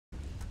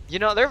You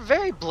know, they're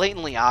very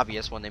blatantly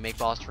obvious when they make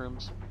boss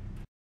rooms.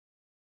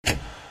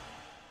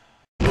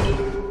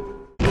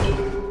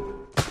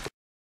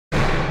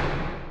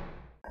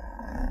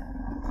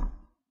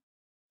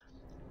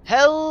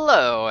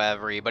 Hello,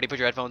 everybody. Put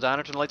your headphones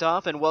on, turn the lights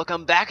off, and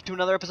welcome back to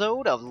another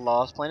episode of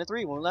Lost Planet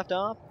 3. When we left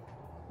off,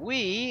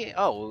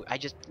 oh, I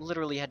just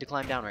literally had to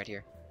climb down right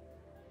here.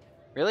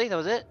 Really? That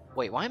was it?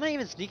 Wait, why am I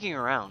even sneaking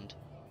around?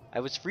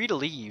 I was free to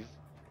leave.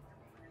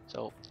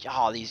 So,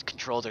 oh, these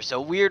controls are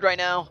so weird right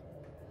now.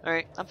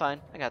 Alright, I'm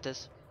fine. I got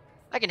this.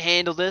 I can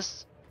handle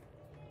this.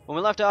 When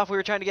we left off, we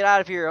were trying to get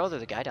out of here. Oh,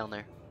 there's a guy down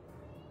there.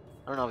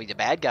 I don't know if he's a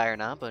bad guy or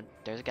not, but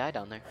there's a guy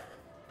down there.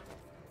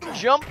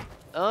 Jump!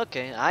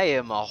 Okay, I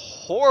am a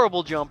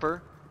horrible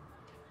jumper.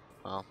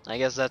 Well, I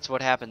guess that's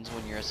what happens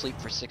when you're asleep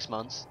for 6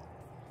 months.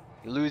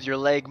 You lose your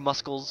leg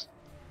muscles.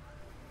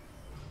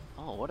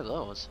 Oh, what are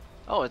those?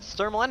 Oh, it's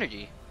thermal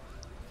energy.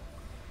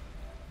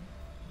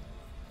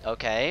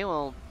 Okay,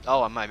 well,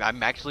 oh,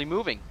 I'm actually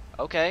moving.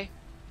 Okay.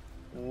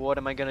 What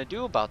am I gonna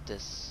do about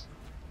this?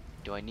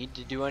 Do I need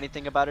to do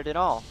anything about it at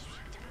all?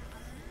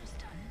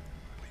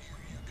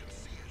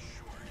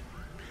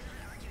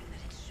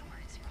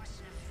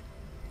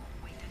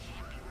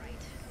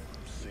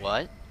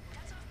 What?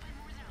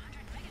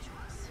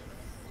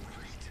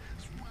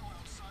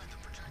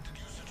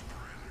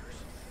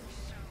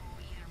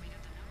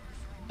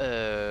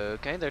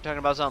 Okay, they're talking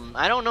about something.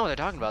 I don't know what they're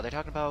talking about. They're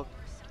talking about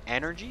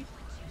energy?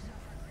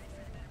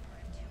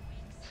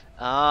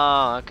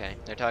 Oh, okay.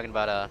 They're talking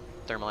about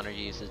thermal energy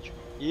usage.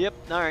 Yep,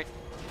 alright.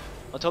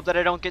 Let's hope that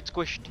I don't get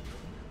squished.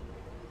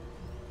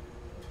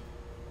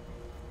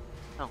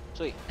 Oh,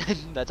 sweet.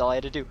 That's all I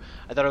had to do.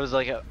 I thought it was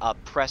like a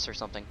press or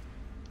something.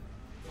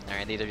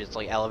 Alright, these are just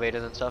like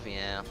elevators and stuff?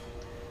 Yeah.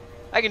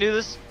 I can do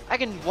this. I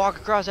can walk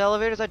across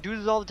elevators. I do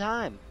this all the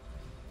time.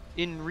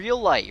 In real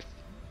life.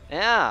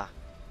 Yeah.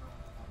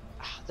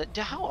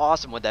 How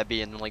awesome would that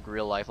be in like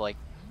real life? Like,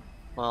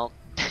 well,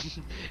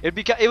 it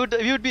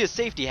would be a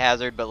safety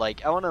hazard, but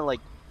like I want to like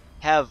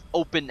have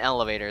open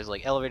elevators,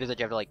 like elevators that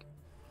you have to like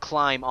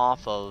climb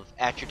off of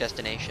at your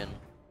destination,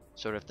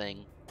 sort of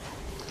thing.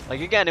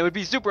 Like again, it would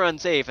be super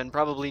unsafe and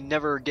probably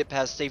never get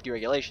past safety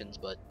regulations,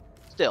 but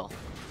still,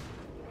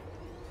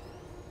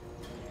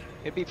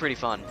 it'd be pretty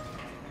fun.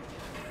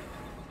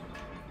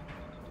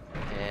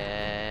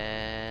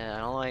 And I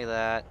don't like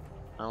that.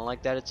 I don't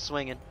like that it's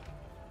swinging.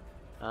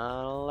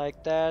 I don't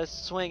like that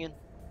it's swinging.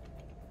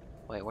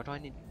 Wait, what do I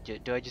need?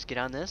 Do I just get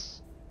on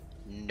this?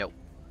 Nope.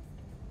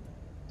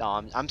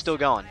 Oh, I'm still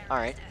going. All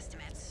right.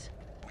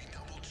 We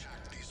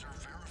double-checked. These are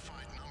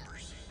verified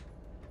numbers.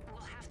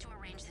 We'll have to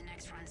arrange the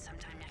next run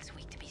sometime next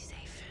week to be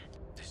safe.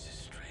 This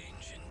is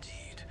strange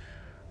indeed.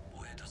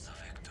 Where does the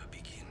vector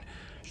begin?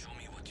 Show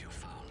me what you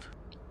found.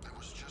 I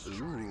was just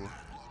Ooh.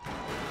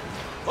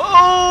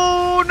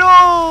 Oh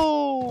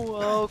no!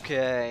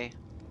 Okay.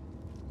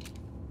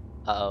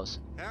 Uh-ohs.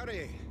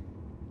 Howdy.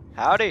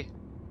 Howdy.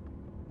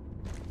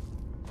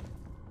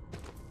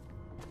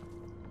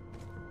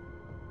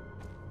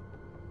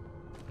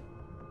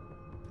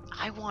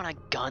 I want a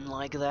gun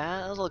like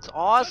that. That looks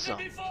awesome.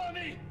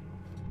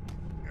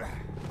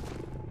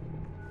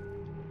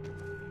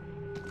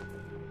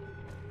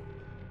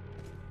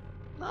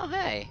 Oh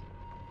hey.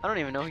 I don't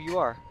even know who you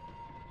are.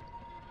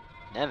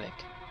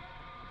 Nevik.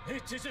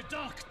 It is a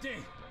dark day.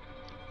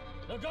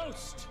 The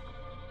ghost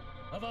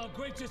of our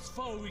greatest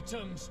foe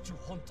returns to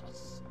haunt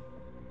us.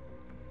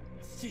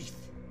 A thief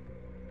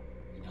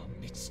in our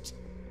midst,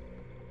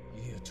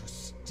 here to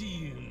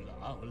steal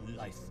our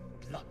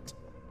lifeblood.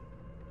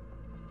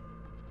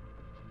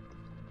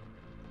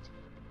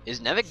 Is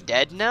Nevik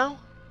dead now?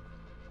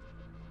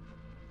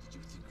 Did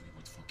you think we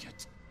would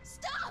forget?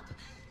 Stop!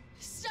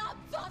 Stop,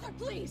 Father,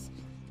 please!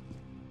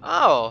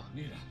 Oh.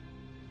 Mira,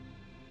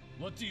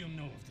 what do you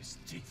know of this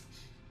thief?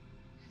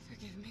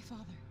 Forgive me,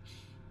 Father.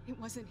 It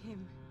wasn't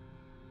him.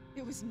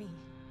 It was me.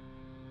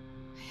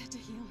 I had to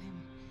heal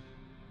him.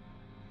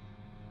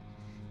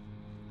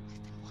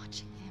 I've been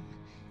watching him.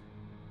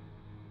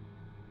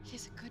 He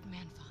is a good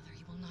man, Father.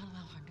 He will not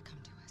allow harm to come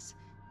to us.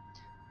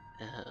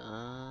 I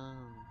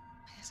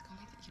ask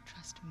only that you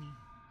trust me.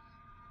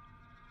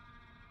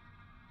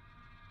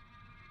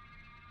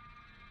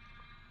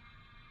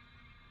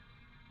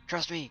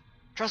 Trust me.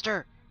 Trust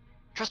her.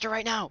 Trust her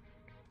right now.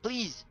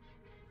 Please.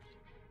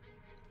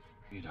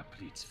 Mira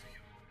pleads for you.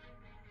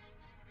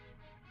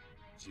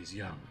 She is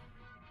young.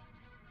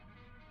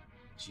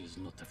 She is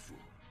not a fool.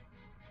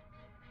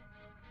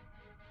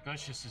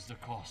 Precious is the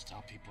cost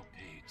our people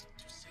paid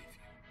to save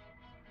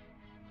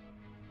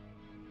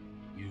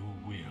you. You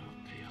will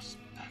pay us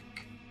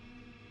back.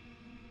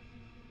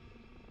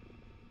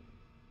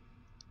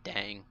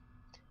 Dang.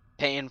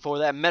 Paying for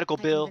that medical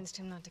I bill. convinced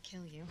him not to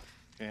kill you.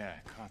 Yeah,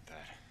 I caught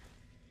that.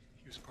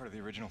 He was part of the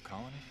original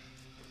colony?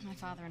 My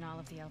father and all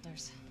of the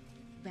elders.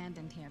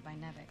 Abandoned here by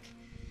Nevik.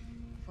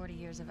 40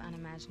 years of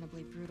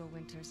unimaginably brutal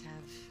winters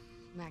have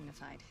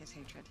magnified his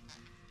hatred.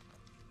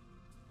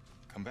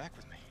 Come back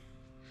with me.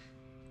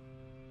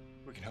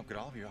 We can help get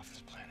all of you off this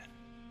planet.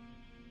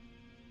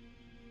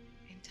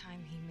 In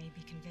time, he may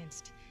be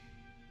convinced.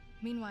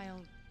 Meanwhile,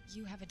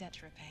 You have a debt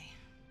to repay.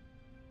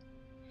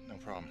 No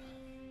problem.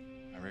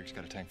 My rig's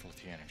got a tank full of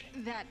T-energy.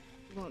 That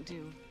won't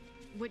do.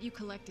 What you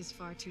collect is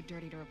far too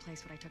dirty to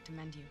replace what I took to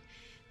mend you.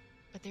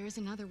 But there is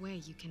another way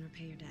you can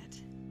repay your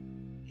debt.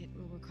 It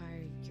will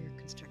require your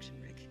construction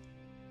rig.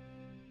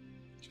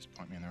 Just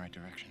point me in the right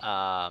direction.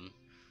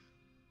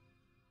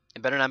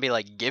 It better not be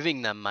like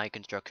giving them my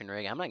construction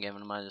rig. I'm not giving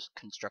them my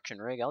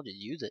construction rig. I'll just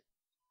use it.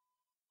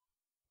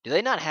 Do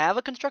they not have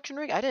a construction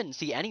rig? I didn't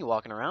see any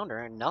walking around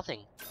or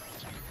nothing.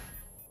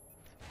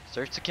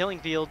 Search the killing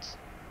fields.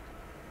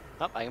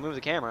 Oh, I can move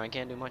the camera. I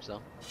can't do much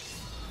though.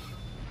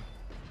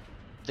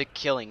 The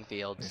killing At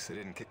fields. least they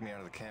didn't kick me out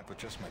of the camp with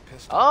just my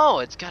pistol. Oh,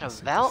 it's got a Let's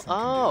see what valve. this thing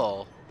can do.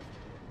 Oh.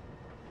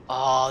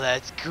 Oh,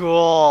 that's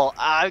cool.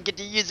 I get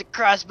to use a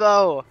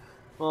crossbow.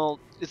 Well,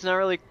 it's not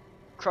really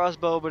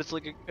crossbow, but it's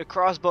like a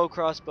crossbow.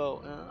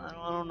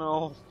 I don't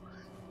know.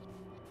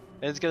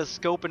 And it's got a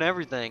scope and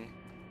everything.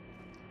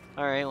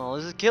 Alright, well,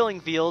 this is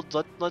killing fields.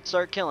 Let's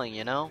start killing,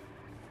 you know?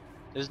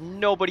 There's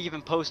nobody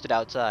even posted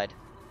outside.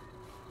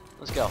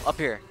 Let's go. Up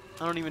here.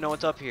 I don't even know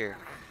what's up here.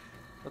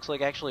 Looks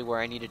like actually where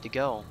I needed to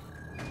go.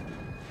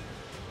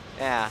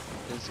 Yeah,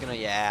 it's gonna,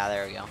 yeah,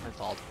 there we go.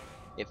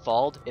 It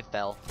fell.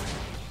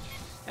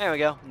 There we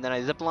go. And then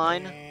I zip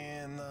line.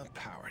 And the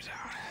power's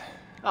out.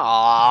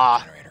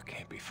 Aww. Generator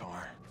can't be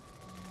far.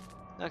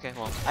 Okay,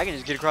 well, I can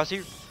just get across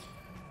here.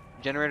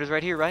 Generator's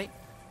right here, right?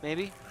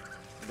 Maybe?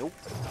 Nope.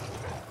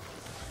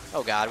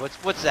 Oh god,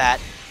 what's that?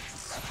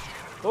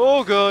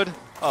 Oh good.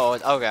 Oh,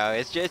 okay,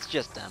 it's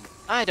just them.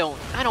 I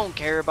don't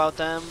care about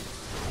them.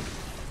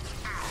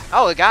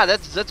 Oh god,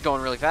 that's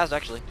going really fast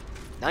actually.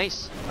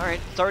 Nice. All right,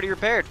 it's already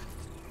repaired.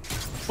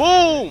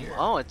 Boom!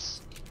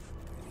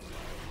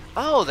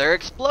 Oh, they're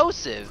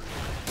explosive.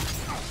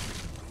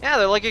 Yeah,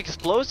 they're like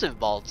explosive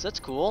bolts. That's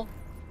cool.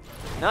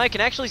 Now I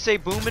can actually say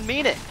boom and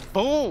mean it.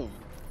 Boom!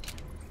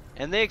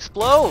 And they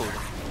explode.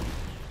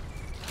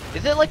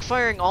 Is it like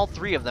firing all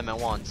three of them at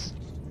once?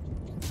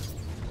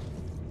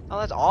 Oh,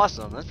 that's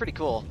awesome. That's pretty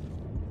cool.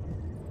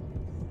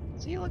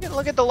 See,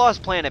 look at the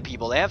Lost Planet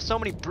people. They have so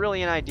many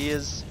brilliant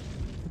ideas,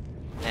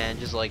 and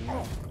just like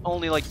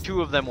only like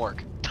 2 of them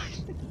work.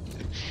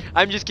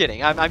 I'm just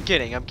kidding. I'm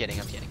kidding.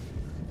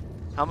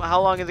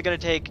 How long is it gonna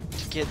take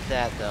to get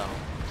that though?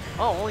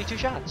 Oh, only 2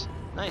 shots.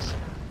 Nice.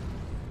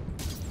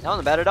 That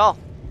wasn't bad at all.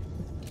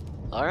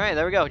 All right,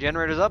 there we go.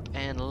 Generator's up,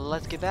 and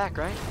let's get back.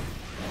 Right.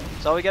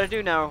 That's all we gotta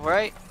do now,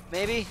 right?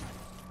 Maybe.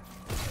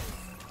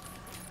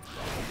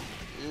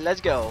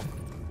 Let's go.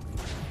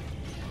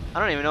 I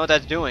don't even know what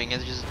that's doing.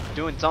 It's just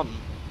doing something.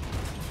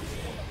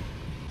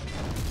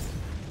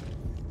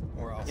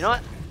 You know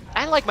what?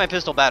 I like my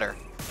pistol better.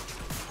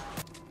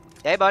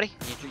 Hey, buddy.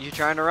 You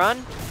trying to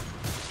run?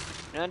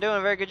 You're not doing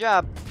a very good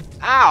job.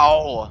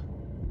 Ow!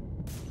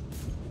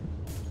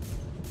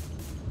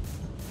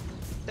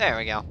 There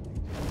we go.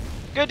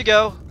 Good to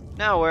go.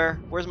 Now where?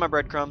 Where's my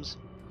breadcrumbs?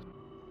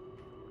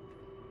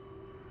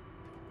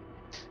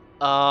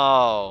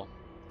 Oh.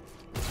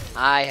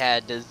 I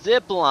had to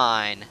zip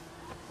line.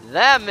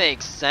 That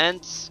makes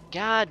sense.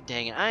 God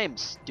dang it, I am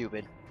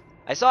stupid.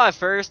 I saw it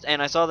first,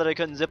 and I saw that I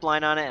couldn't zip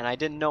line on it, and I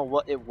didn't know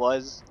what it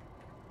was.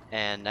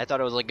 And I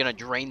thought it was like gonna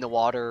drain the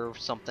water or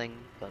something,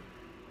 but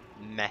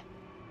meh.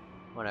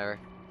 Whatever.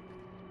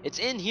 It's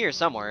in here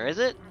somewhere, is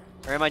it?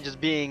 Or am I just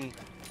being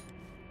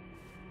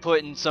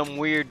put in some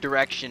weird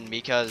direction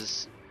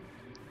because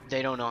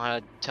they don't know how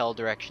to tell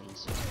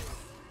directions?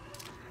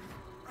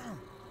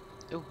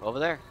 Ooh, over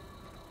there.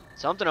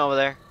 Something over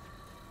there.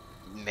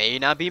 May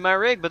not be my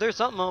rig, but there's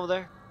something over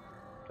there.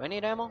 Do I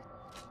need ammo?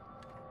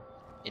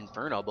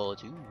 Inferno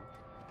bullets. Ooh.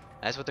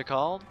 That's what they're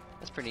called?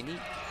 That's pretty neat.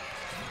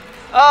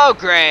 Oh,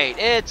 great.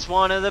 It's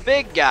one of the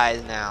big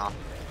guys now.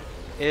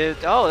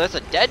 Oh, that's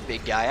a dead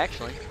big guy,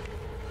 actually.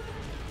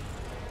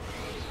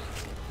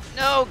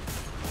 No.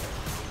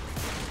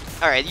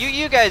 Alright,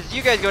 you guys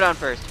go down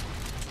first.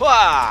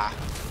 Wah!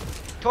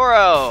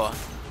 Toro!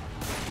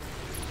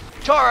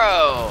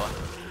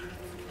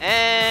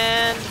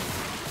 And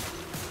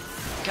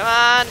come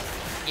on.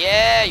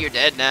 Yeah, you're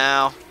dead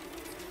now.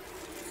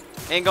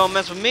 Ain't gonna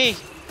mess with me.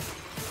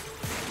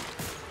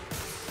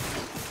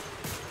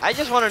 I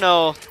just want to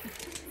know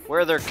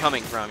where they're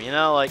coming from, you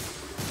know, like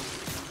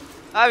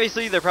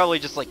obviously they're probably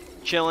just like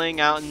chilling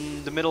out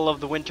in the middle of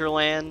the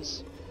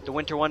Winterlands, the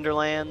Winter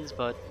Wonderlands,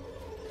 but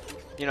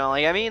you know,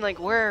 like I mean, like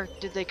where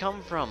did they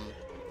come from?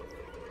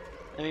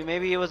 I mean,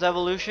 maybe it was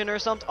evolution or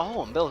something.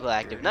 Oh, umbilical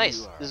active.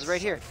 Nice. This is right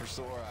here. For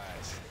sore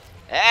eyes.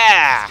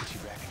 Yeah. Get you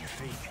back on your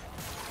feet.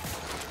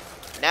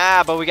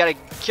 Nah, but we gotta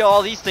kill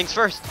all these things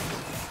first.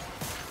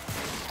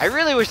 I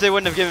really wish they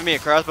wouldn't have given me a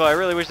crossbow. I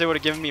really wish they would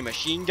have given me a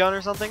machine gun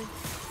or something.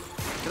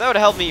 Because that would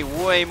have helped me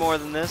way more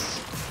than this.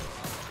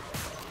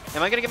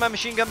 Am I gonna get my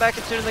machine gun back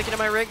as soon as I get in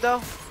my rig,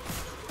 though?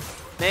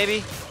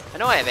 Maybe. I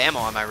know I have ammo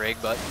on my rig,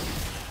 but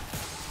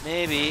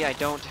maybe I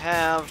don't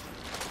have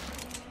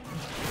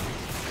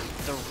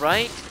the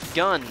right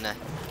gun.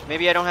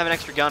 Maybe I don't have an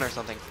extra gun or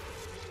something.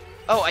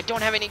 Oh, I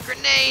don't have any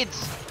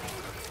grenades!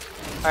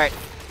 Alright,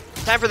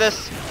 time for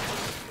this.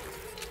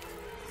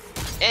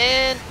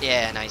 And,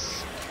 yeah,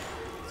 nice.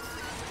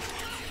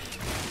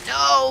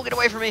 No, get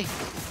away from me.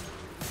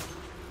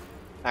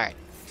 Alright.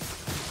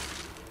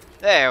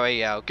 There we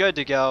go. Good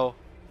to go.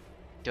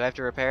 Do I have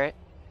to repair it?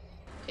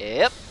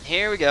 Yep.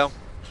 Here we go.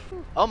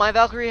 Oh, my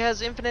Valkyrie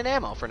has infinite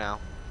ammo for now.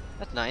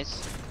 That's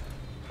nice.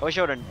 I wish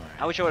I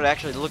would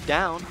actually look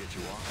down. Get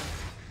you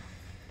off.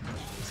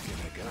 Let's give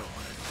it a go.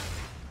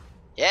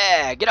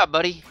 Yeah, get up,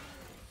 buddy.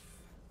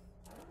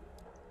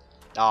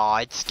 Oh,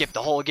 I skipped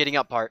the whole getting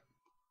up part.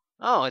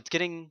 Oh, it's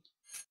getting...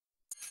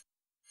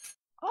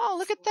 Oh,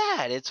 look at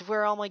that. It's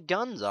where all my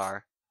guns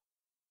are.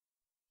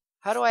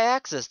 How do I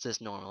access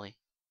this normally?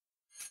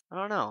 I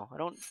don't know. I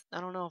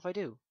don't know if I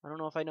do. I don't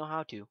know if I know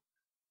how to.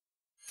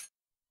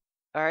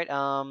 All right,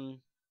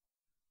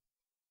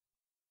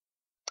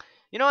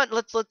 you know what?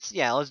 Let's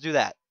do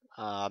that.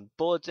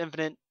 Bullets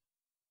infinite.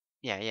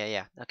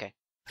 Yeah. Okay.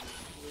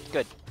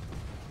 Good.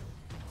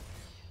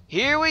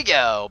 Here we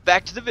go.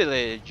 Back to the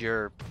village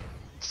or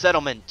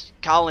settlement,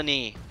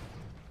 colony.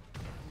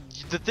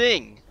 The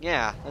thing.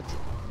 Yeah, that's...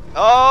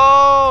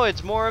 Oh,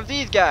 it's more of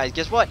these guys.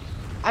 Guess what?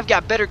 I've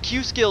got better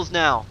Q skills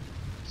now.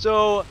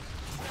 So,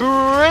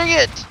 bring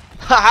it!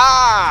 Ha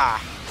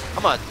ha!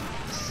 I'm gonna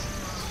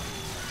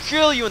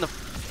kill you in the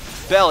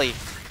belly.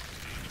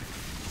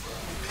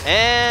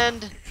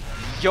 And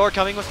you're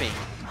coming with me.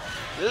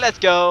 Let's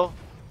go.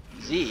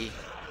 Z.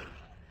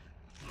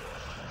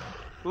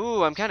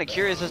 Ooh, I'm kind of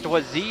curious as to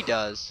what Z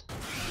does.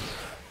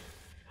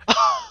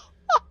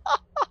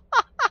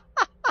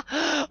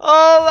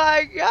 Oh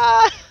my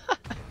god!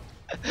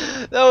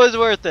 That was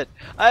worth it.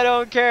 I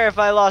don't care if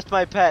I lost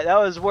my pet. That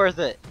was worth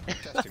it.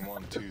 Testing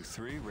 1, 2,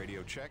 3.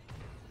 Radio check.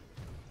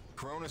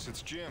 Cronus,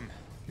 it's Jim.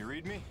 You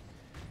read me?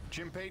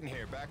 Jim Payton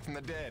here, back from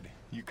the dead.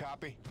 You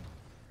copy?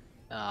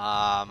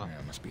 Yeah,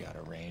 must be out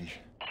of range.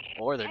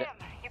 Or they're Jim,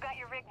 you got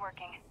your rig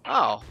working.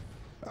 Oh.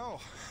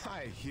 Oh,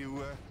 hi.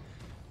 You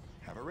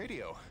have a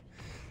radio?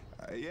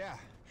 Yeah,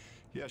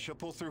 she'll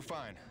pull through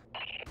fine.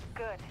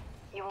 Good.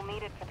 You will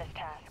need it for this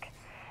task.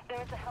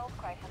 There is a health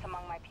crisis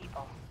among my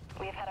people.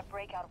 We have had a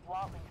breakout of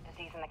Watling's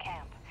disease in the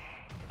camp.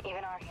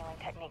 Even our healing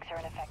techniques are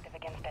ineffective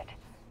against it.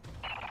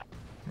 I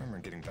remember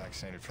getting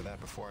vaccinated for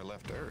that before I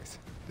left Earth.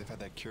 They've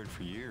had that cured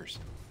for years.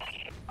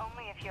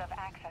 Only if you have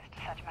access to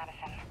such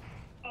medicine.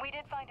 We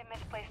did find a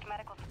misplaced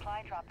medical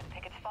supply drop in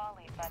Pickett's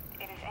Folly, but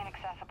it is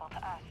inaccessible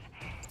to us.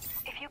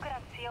 If you could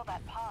unseal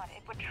that pod,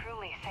 it would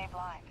truly save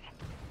lives.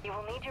 You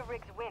will need your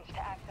rig's winch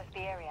to access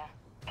the area.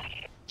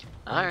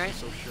 Alright.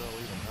 So sure I'll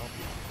even help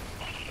you.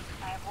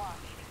 I have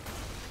watched.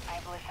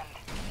 I have listened.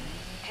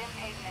 Jim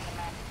Payton and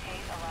Amanda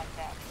Tate are all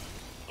dead.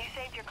 You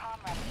saved your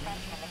comrade, the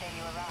Frenchman, the day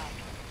you arrived.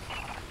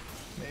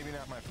 Maybe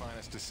not my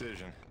finest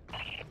decision.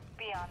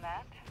 Beyond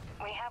that,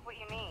 we have what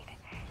you need.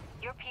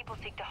 Your people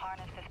seek to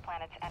harness this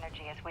planet's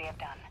energy as we have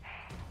done.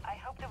 I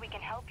hope that we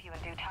can help you in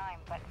due time,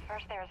 but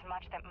first there is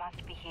much that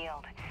must be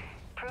healed.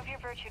 Prove your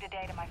virtue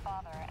today to my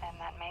father, and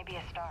that may be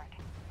a start.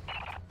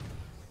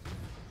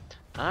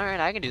 Alright,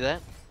 I can do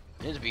that.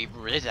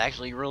 It's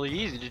actually really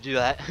easy to do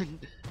that.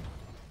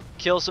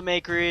 Kill some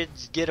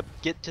acreage, get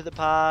to the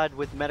pod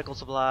with medical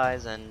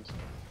supplies, and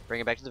bring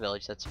it back to the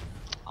village. That's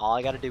all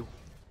I gotta do.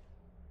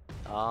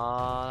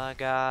 All I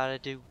gotta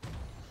do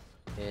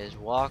is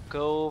walk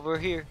over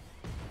here,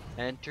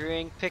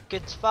 entering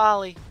Pickett's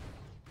Folly.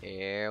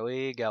 Here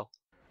we go.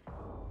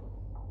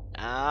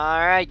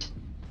 Alright,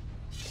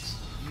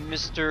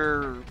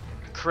 Mr.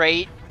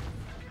 Crate.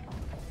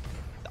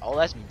 Oh,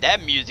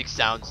 that music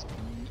sounds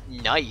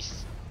nice.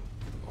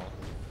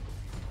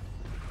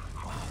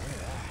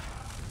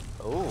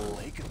 Oh.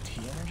 Lake of T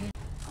energy?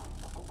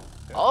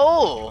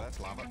 Oh.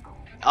 That's lava.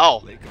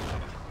 Oh. Lake of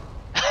lava.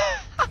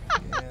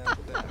 Yeah,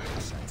 that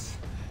makes sense.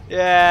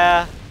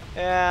 Yeah,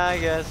 I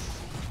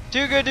guess.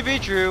 Too good to be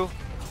true.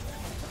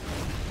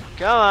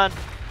 Come on.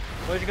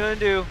 What you gonna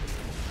do?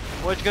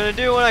 What you gonna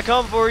do when I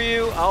come for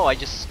you? Oh, I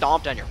just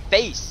stomped on your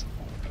face.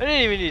 I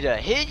didn't even need to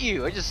hit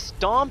you. I just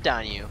stomped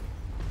on you.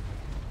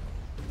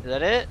 Is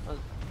that it?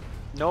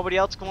 Nobody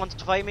else wants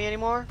to fight me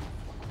anymore?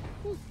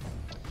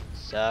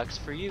 Sucks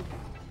for you.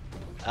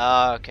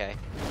 Okay.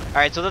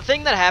 Alright, so the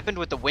thing that happened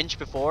with the winch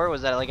before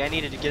was that like I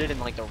needed to get it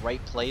in like the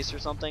right place or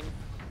something.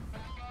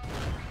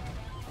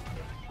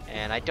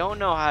 And I don't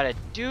know how to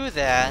do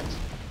that.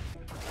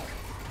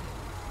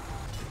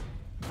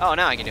 Oh,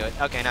 now I can do it.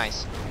 Okay,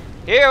 nice.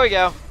 Here we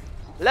go.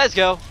 Let's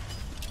go.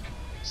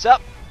 Sup?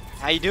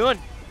 How you doing?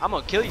 I'm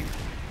gonna kill you.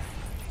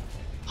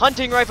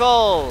 Hunting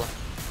rifle!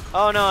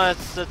 Oh no,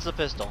 that's a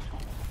pistol.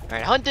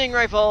 Alright, hunting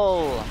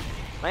rifle!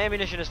 My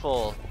ammunition is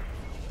full.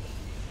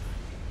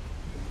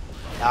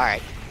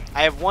 Alright.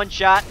 I have one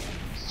shot.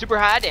 Super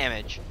high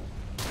damage.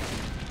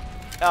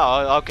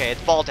 Oh, okay,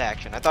 it's bolt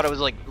action. I thought it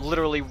was like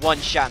literally one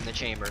shot in the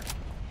chamber.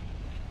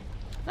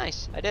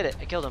 Nice, I did it.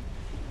 I killed him.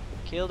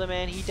 Killed him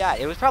and he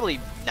died. It was probably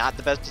not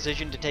the best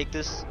decision to take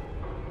this,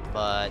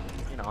 but,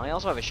 you know, I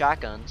also have a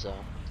shotgun, so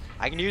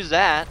I can use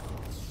that.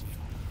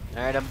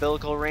 Alright,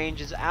 umbilical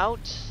range is out.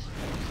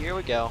 Here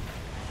we go.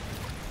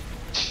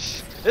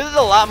 This is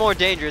a lot more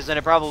dangerous than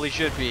it probably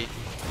should be.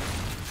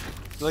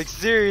 Like,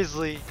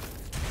 seriously.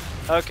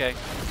 Okay.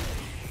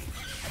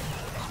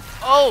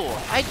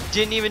 Oh, I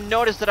didn't even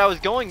notice that I was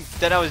doing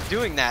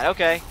that.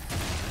 Okay.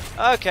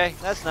 Okay,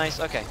 that's nice.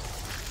 Okay.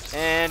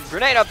 And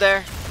grenade up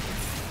there.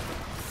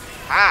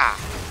 Ah!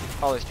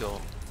 Oh, there's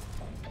Joel.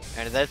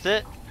 And that's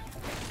it?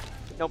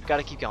 Nope,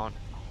 gotta keep going.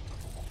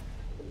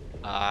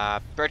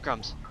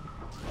 Breadcrumbs.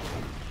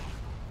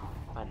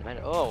 Find the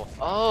minute. Oh,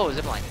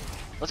 zipline.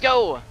 Let's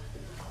go!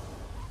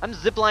 I'm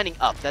ziplining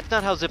up. That's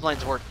not how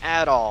ziplines work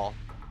at all.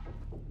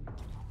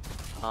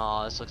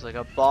 Oh, this looks like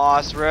a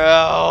boss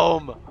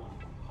room!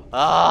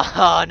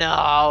 Oh,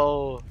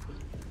 no!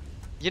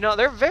 You know,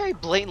 they're very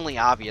blatantly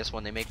obvious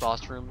when they make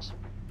boss rooms.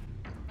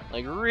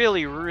 Like,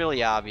 really,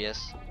 really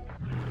obvious.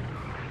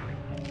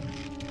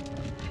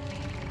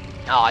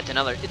 Oh,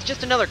 it's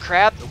just another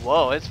crab.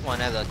 Whoa, this one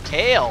has a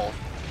tail.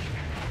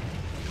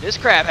 This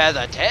crab has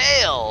a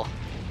tail.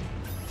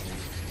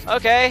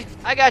 Okay,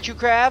 I got you,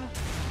 crab.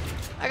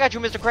 I got you,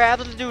 Mr. Crab.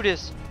 Let's do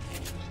this.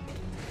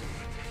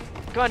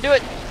 Come on, do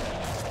it.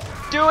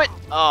 Do it.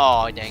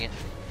 Oh, dang it.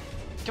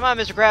 Come on,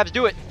 Mr. Krabs,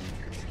 do it.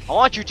 I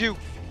want you to.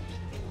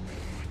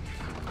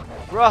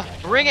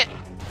 Bruh, bring it.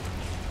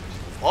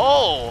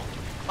 Oh,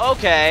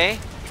 okay.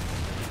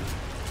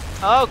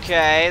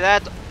 Okay,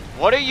 that's...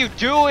 What are you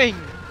doing?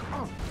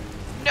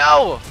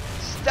 No!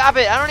 Stop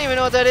it! I don't even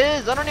know what that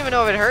is. I don't even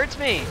know if it hurts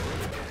me.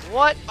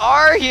 What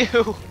are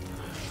you?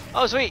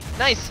 Oh, sweet.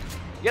 Nice.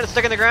 You got it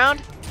stuck in the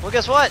ground? Well,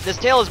 guess what? This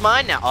tail is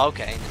mine now.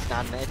 Okay,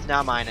 it's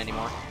not mine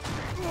anymore.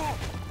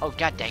 Oh,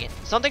 god dang it.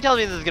 Something tells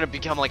me this is going to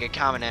become like a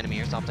common enemy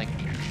or something.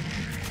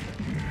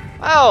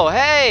 Oh,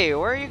 hey!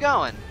 Where are you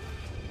going?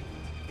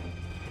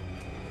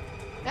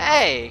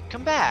 Hey!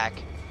 Come back!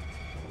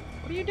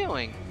 What are you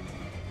doing?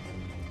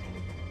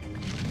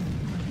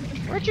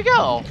 Where'd you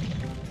go?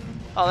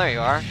 Oh, there you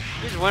are.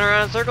 You just went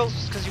around in circles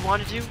just because you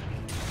wanted to?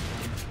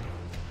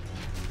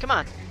 Come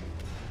on.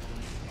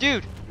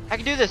 Dude, I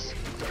can do this.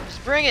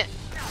 Just bring it.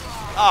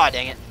 Aw,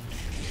 dang it.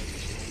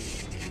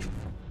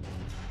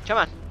 Come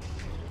on.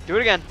 Do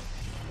it again.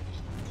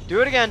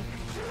 Do it again.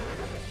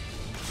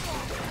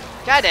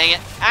 God dang it.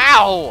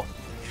 Ow!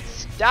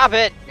 Stop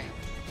it.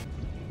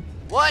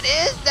 What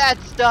is that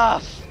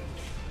stuff?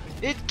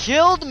 It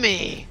killed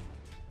me.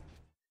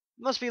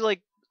 It must be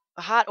like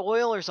hot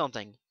oil or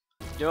something.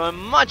 Doing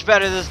much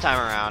better this time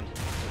around.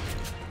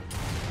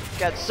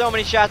 Got so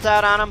many shots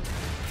out on him.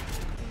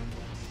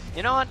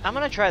 You know what? I'm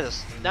gonna try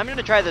this. I'm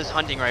gonna try this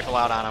hunting rifle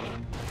out on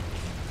him.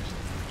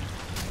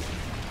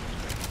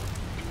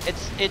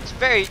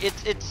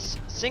 It's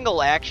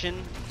single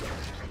action,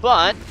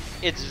 but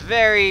it's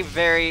very,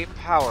 very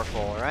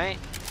powerful, right?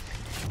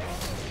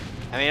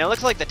 I mean, it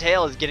looks like the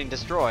tail is getting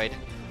destroyed.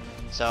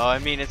 So I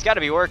mean, it's got to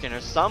be working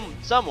in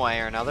some way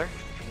or another.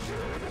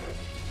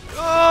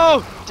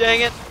 Oh,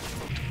 dang it!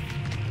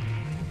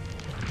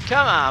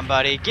 Come on,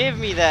 buddy, give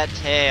me that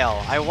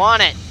tail. I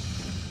want it.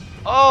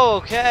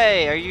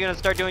 Okay, are you gonna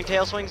start doing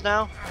tail swings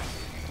now?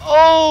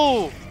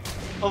 Oh,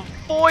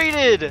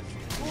 avoided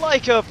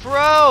like a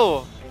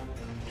pro.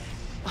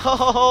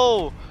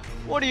 Oh,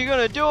 what are you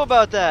gonna do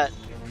about that?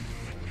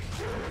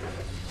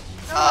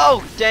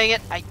 Oh, dang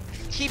it! I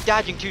keep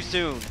dodging too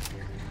soon.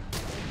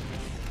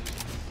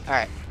 All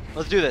right,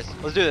 let's do this.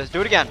 Let's do this.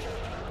 Do it again.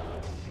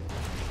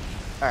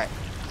 All right,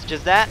 it's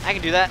just that. I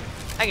can do that.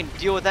 I can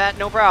deal with that,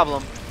 no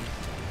problem.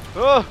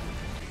 Oh,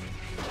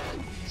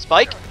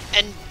 spike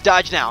and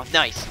dodge now.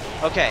 Nice.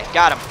 Okay,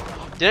 got him.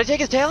 Did I take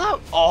his tail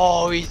out?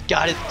 Oh, he's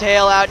got his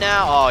tail out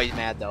now. Oh, he's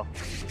mad though.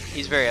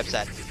 He's very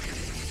upset.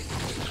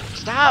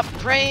 Stop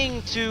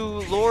praying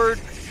to Lord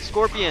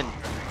Scorpion.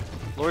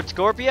 Lord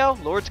Scorpio?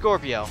 Lord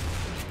Scorpio.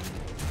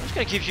 I'm just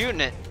gonna keep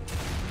shooting it.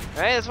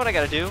 Alright, that's what I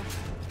gotta do.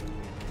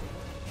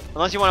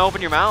 Unless you want to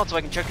open your mouth so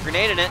I can chuck a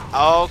grenade in it.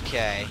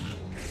 Okay.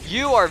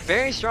 You are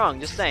very strong,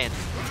 just saying.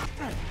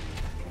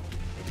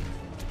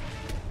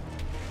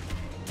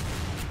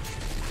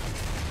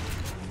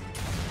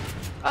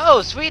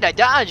 Oh, sweet, I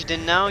dodged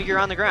and now you're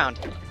on the ground.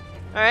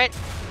 Alright.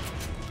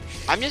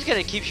 I'm just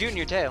gonna keep shooting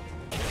your tail.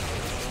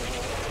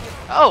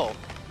 Oh,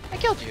 I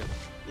killed you.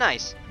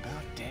 Nice.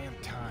 About damn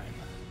time.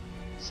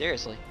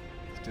 Seriously.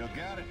 Still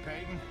got it,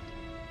 Peyton.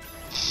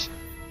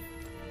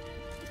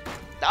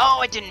 Oh,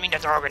 I didn't mean to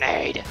throw a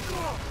grenade.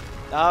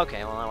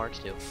 Okay, well that works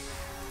too.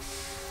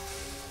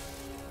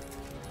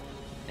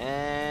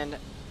 And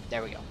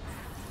there we go.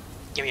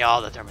 Give me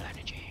all the thermal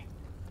energy.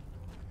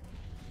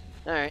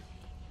 Alright.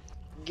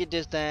 Get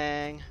this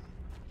thing.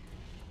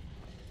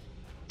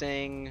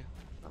 I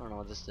don't know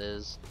what this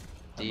is.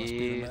 That must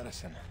be the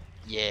medicine.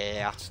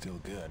 Yeah. It's still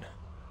good.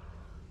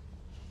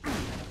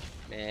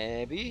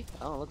 Maybe.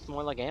 Oh, it looks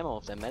more like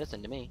ammo than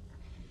medicine to me.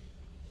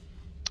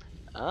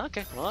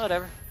 Okay, well,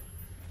 whatever.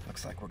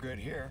 Looks like we're good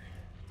here.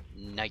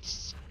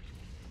 Nice.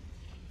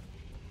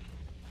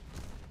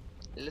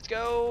 Let's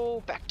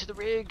go back to the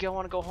rig. I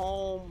want to go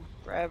home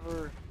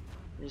forever.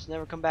 Just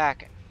never come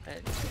back.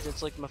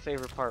 It's like my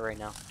favorite part right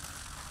now.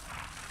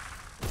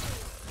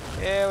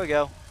 Here we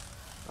go.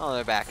 Oh,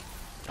 they're back.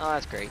 Oh,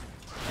 that's great.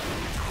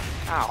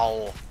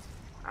 Ow.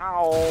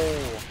 Ow.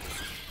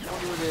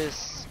 Don't do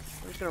this.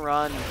 I'm just gonna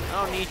run.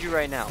 I don't need you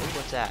right now. Ooh,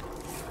 what's that?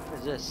 What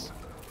is this?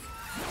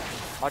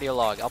 Audio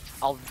log. I'll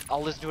I'll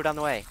listen to it on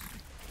the way.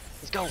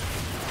 Let's go.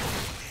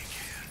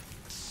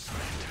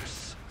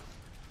 Scientists.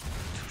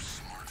 Too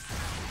smart for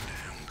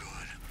their own damn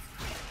good.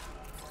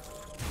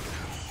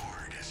 How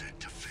hard is it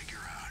to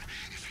figure out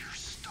if you're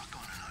stuck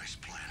on an ice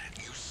planet,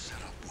 you set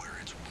up where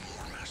it's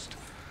warmest?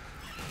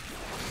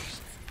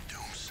 These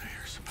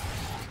doomsayers about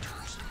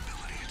long-term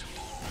stability to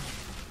bull.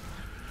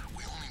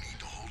 We only need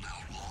to hold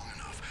out long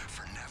enough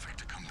for Nevik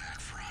to come back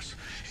for us.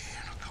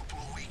 In a couple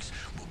of weeks,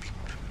 we'll be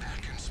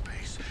back in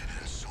space,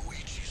 and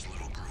Soichi's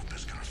little group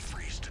is gonna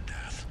freeze to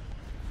death.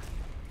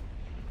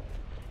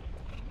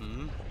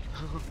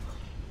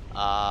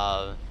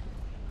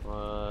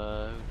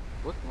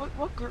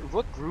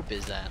 What group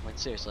is that? Like,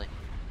 seriously.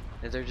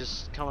 They're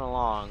just coming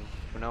along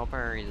for no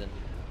apparent reason.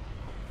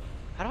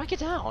 How do I get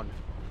down?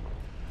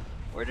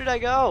 Where did I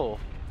go?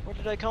 Where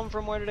did I come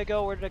from? Where did I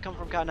go? Where did I come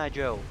from, Cotton Eye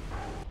Joe?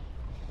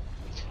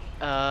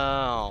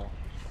 Oh.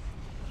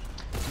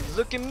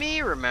 Look at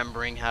me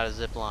remembering how to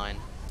zip line.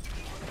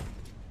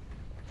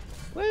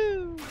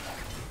 Woo!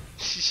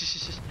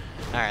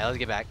 Alright, let's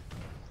get back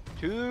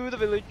to the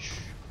village.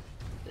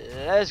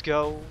 Let's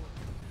go.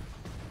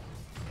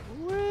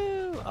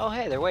 Woo! Oh,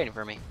 hey, they're waiting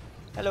for me.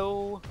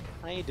 Hello.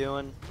 How you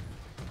doing?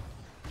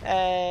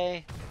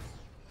 Hey.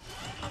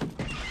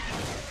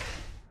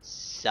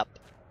 Sup?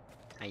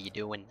 How you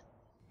doing?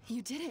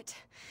 You did it.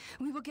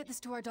 We will get this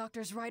to our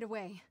doctors right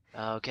away.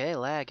 Okay,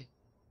 lag.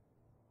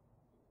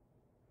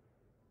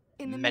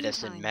 In the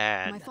Medicine meantime,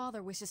 man. my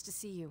father wishes to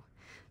see you.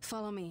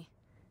 Follow me.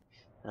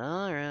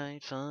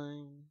 Alright,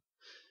 fine.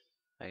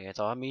 I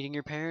thought meeting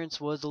your parents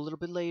was a little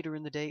bit later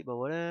in the date, but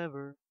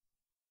whatever.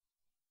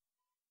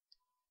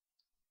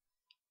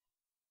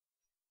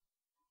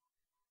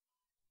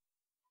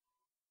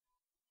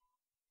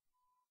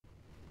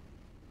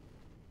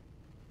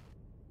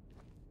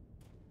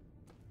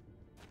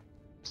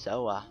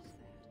 So, What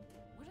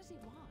does he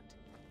want?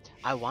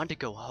 I want to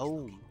go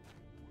home.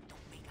 Don't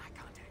make eye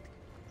contact.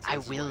 I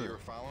This is why will. you were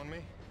following me?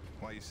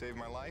 Why you saved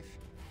my life?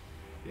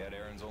 You had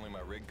errands only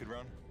my rig could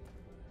run?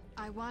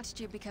 I watched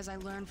you because I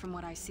learned from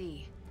what I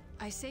see.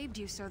 I saved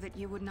you so that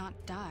you would not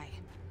die.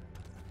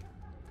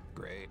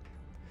 Great.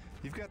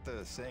 You've got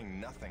the saying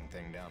nothing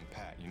thing down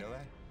pat, you know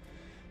that?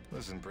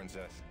 Listen,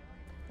 princess.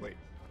 Wait,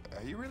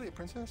 are you really a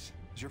princess?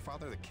 Is your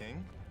father the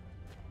king?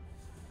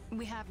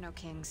 We have no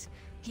kings.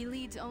 He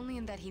leads only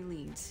in that he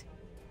leads.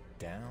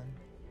 Down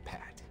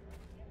pat.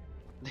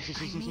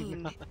 I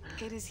mean,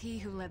 it is he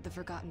who led the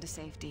Forgotten to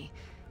safety,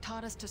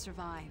 taught us to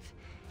survive.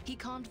 He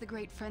calmed the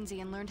Great Frenzy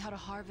and learned how to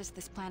harvest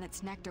this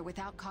planet's nectar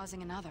without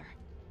causing another.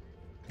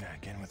 Yeah,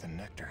 again with the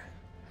nectar.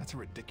 That's a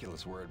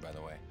ridiculous word, by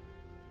the way.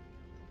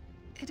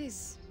 It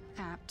is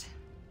apt.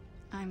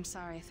 I'm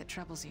sorry if it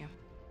troubles you.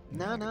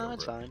 No, I'll get no, over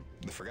it's it. fine.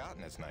 The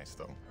Forgotten is nice,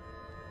 though.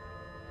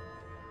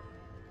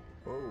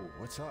 Whoa,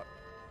 what's up?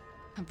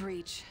 A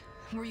breach.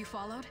 Were you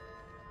followed?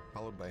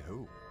 Followed by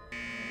who?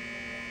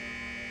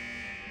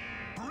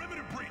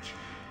 Perimeter breach.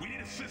 We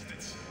need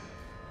assistance.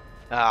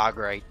 Ah,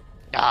 great.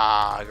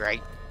 Ah,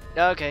 great.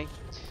 Okay.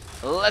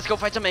 Let's go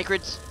fight some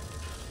Acrids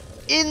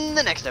in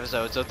the next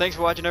episode. So thanks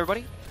for watching,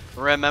 everybody.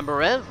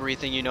 Remember,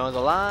 everything you know is a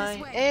lie.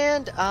 This way.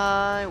 And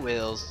I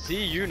will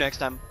see you next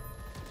time.